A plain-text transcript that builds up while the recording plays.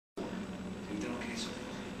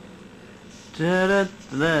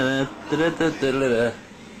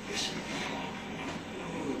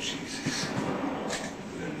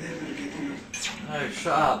Oh,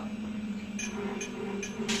 shut up.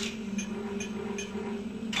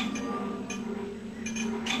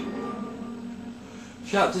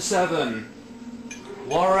 Chapter 7.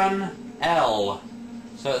 Warren L.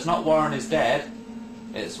 So it's not Warren is dead,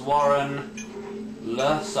 it's Warren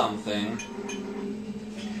L something.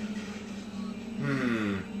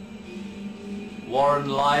 Warren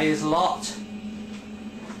lies lot?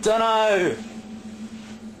 Dunno!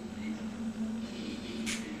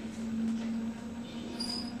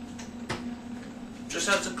 Just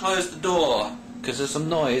had to close the door, because there's some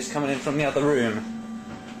noise coming in from the other room.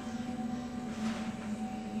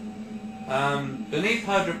 Beneath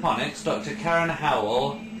hydroponics, Dr. Karen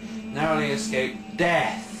Howell narrowly escaped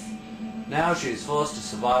death. Now she's forced to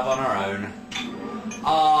survive on her own.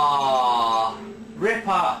 Ah,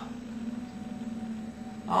 Ripper!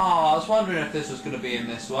 Ah, I was wondering if this was going to be in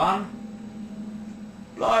this one.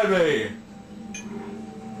 Blimey!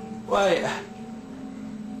 Wait.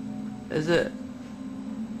 Is it?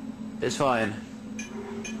 It's fine.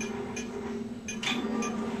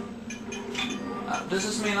 Does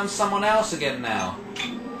this mean I'm someone else again now?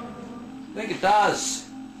 I think it does.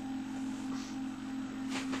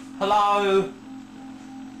 Hello?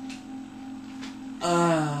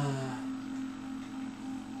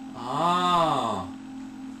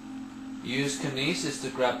 Use kinesis to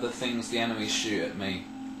grab the things the enemies shoot at me.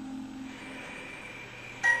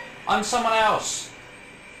 I'm someone else.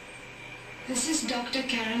 This is Dr.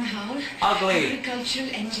 Karen Howell, Ugly. agricultural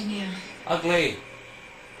engineer. Ugly.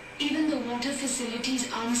 Even the water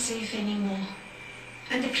facilities aren't safe anymore.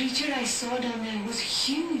 And the creature I saw down there was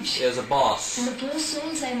huge. There's a boss. And the poor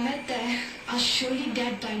souls I met there are surely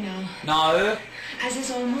dead by now. No. As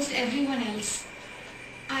is almost everyone else.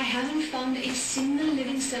 I haven't found a single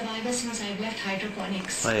living survivor since I've left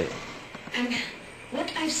hydroponics. Wait. And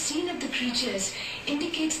what I've seen of the creatures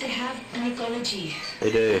indicates they have an ecology.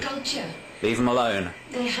 They do. A culture. Leave them alone.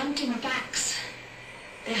 They hunt in packs.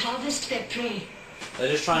 They harvest their prey.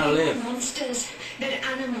 They're just trying to They're live. not monsters. They're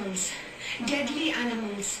animals. Deadly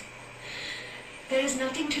animals. There is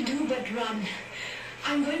nothing to do but run.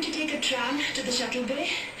 I'm going to take a tram to the shuttle bay.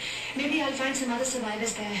 Maybe I'll find some other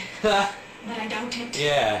survivors there. But I doubt it.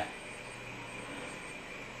 Yeah.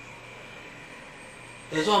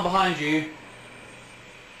 There's one behind you.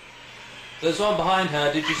 There's one behind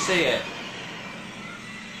her. Did you see it?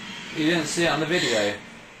 You didn't see it on the video.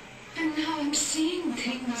 And now I'm seeing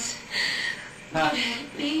things. God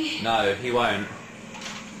help me. No, he won't.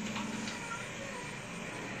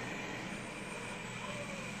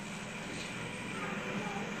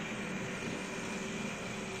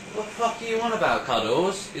 What the fuck are you on about,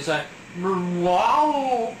 Cuddles? He's like,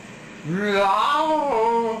 wow,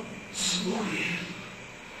 wow.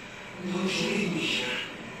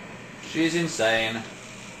 She's insane.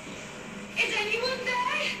 Is anyone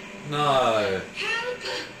there? No. Help!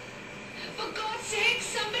 For God's sake,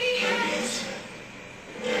 somebody help!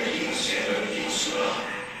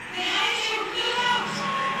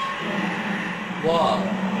 What?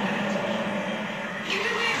 Get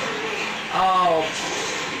away from me! Oh.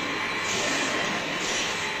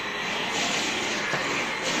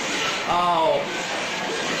 Oh.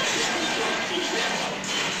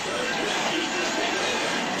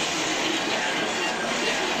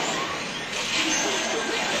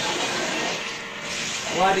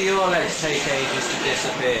 Why do your legs take ages to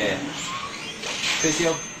disappear? Because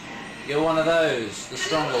you're one of those, the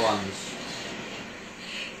stronger ones.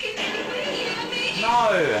 Can anybody hear me?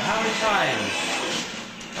 No! How many times?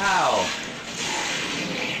 How?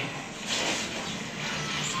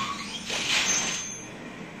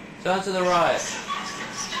 Turn to the right.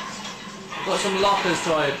 I've got some lockers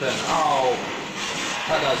to open. Oh,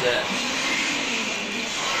 that does it.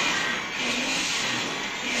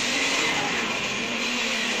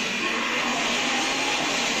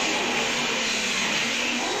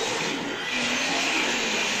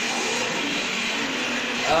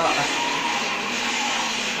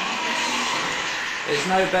 It's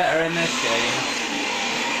no better in this game.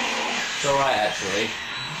 It's alright actually.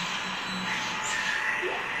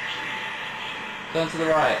 Turn to the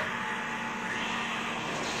right.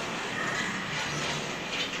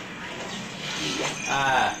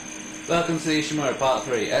 Welcome to the Ishimura Part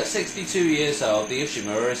 3. At 62 years old, the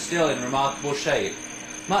Ishimura is still in remarkable shape.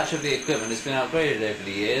 Much of the equipment has been upgraded over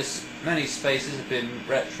the years. Many spaces have been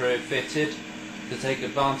retrofitted to take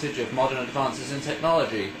advantage of modern advances in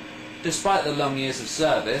technology. Despite the long years of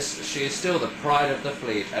service, she is still the pride of the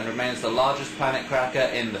fleet and remains the largest planet cracker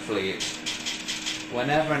in the fleet.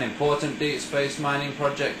 Whenever an important deep space mining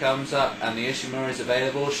project comes up and the Ishimura is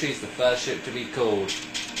available, she's the first ship to be called.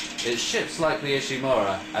 It's ships like the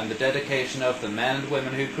Ishimura and the dedication of the men and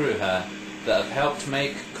women who crew her that have helped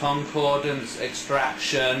make Concordance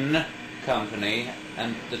Extraction Company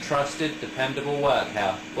and the trusted, dependable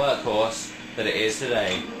workhorse that it is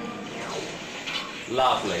today.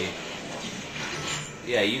 Lovely.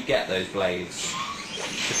 Yeah, you get those blades.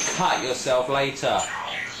 To cut yourself later.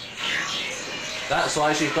 That's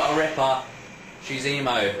why she's got a ripper. She's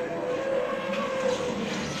emo.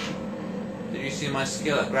 Did you see my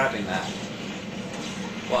skill at grabbing that?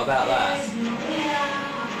 What about that?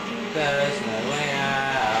 There's no way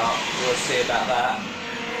out. We'll see about that.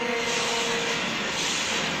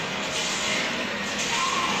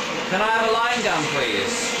 Can I have a line gun,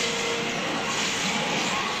 please?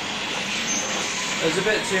 There's a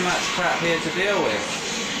bit too much crap here to deal with.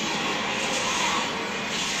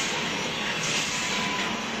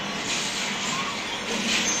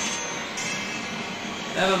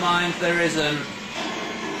 Never mind, there isn't.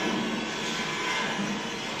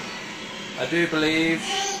 I do believe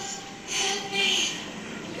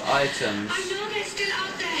items. I know they're still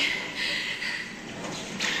out there.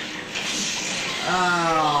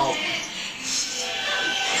 Oh.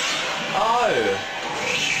 Oh.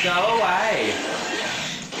 Go away.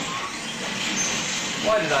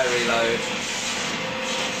 Why did I reload?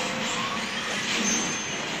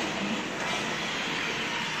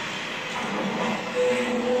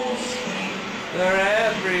 They're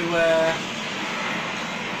everywhere.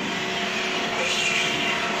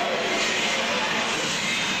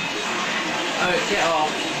 Oh, get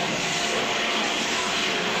off.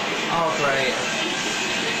 Oh, great.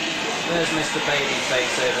 There's Mr.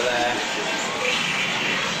 Babyface over there.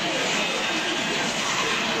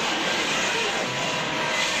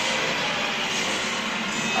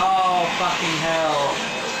 Oh, fucking hell.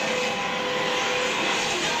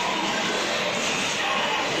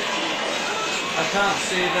 I can't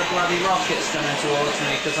see the bloody rockets coming towards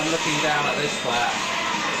me because I'm looking down at this flat.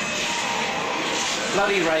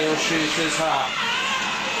 Bloody rail shooters, huh?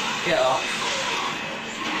 Get off.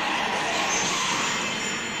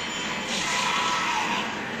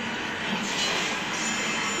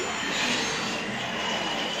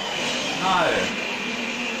 No.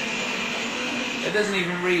 It doesn't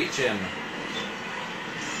even reach him.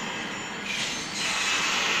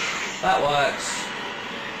 That works.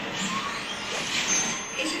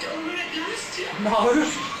 Is it over at last? No.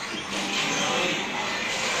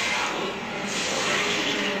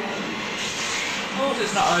 Of course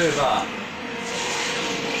it's not over.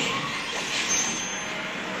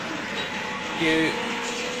 You.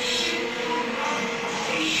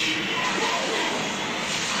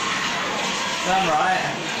 Done right.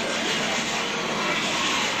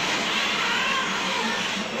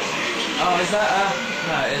 Oh, is that a...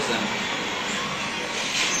 No, it isn't.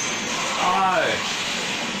 Oh,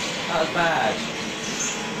 that was bad.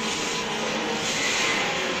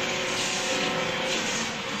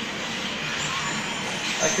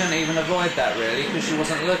 I couldn't even avoid that, really, because she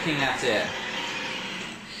wasn't looking at it.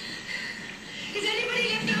 Is anybody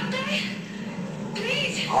left out there?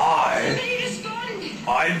 Please! Hi, Somebody respond!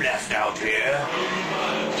 I'm left out here.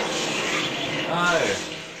 Oh,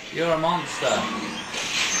 you're a monster.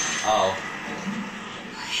 Oh.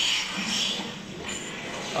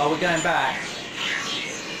 Oh, we're going back.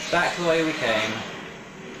 Back the way we came.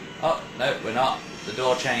 Oh, no, we're not. The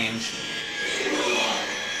door changed.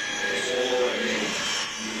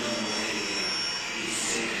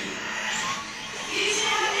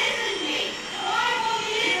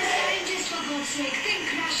 Scientists, for God's sake,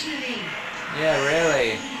 think rationally. Yeah,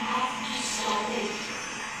 really.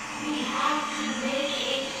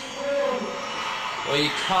 Well,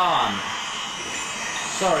 you can't.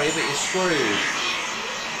 Sorry, but you're screwed.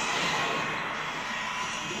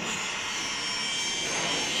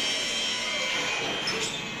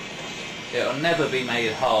 It'll never be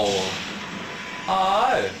made whole.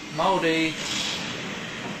 Oh, mouldy.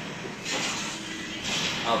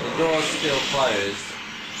 Oh, the door's still closed.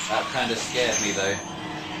 That kind of scared me, though.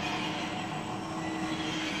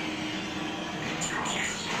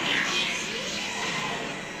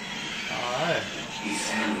 Oh.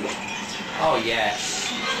 Oh, yes.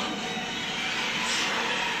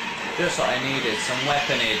 Just what I needed, some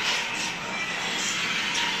weaponage.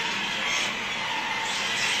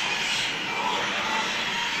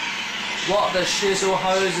 What the shizzle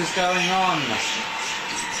hose is going on?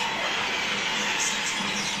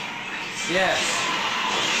 Yes,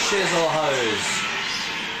 shizzle hose.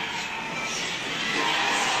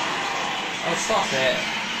 Oh, stop it.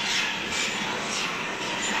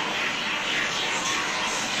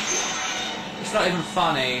 It's not even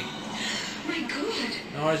funny, My God.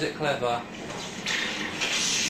 nor is it clever.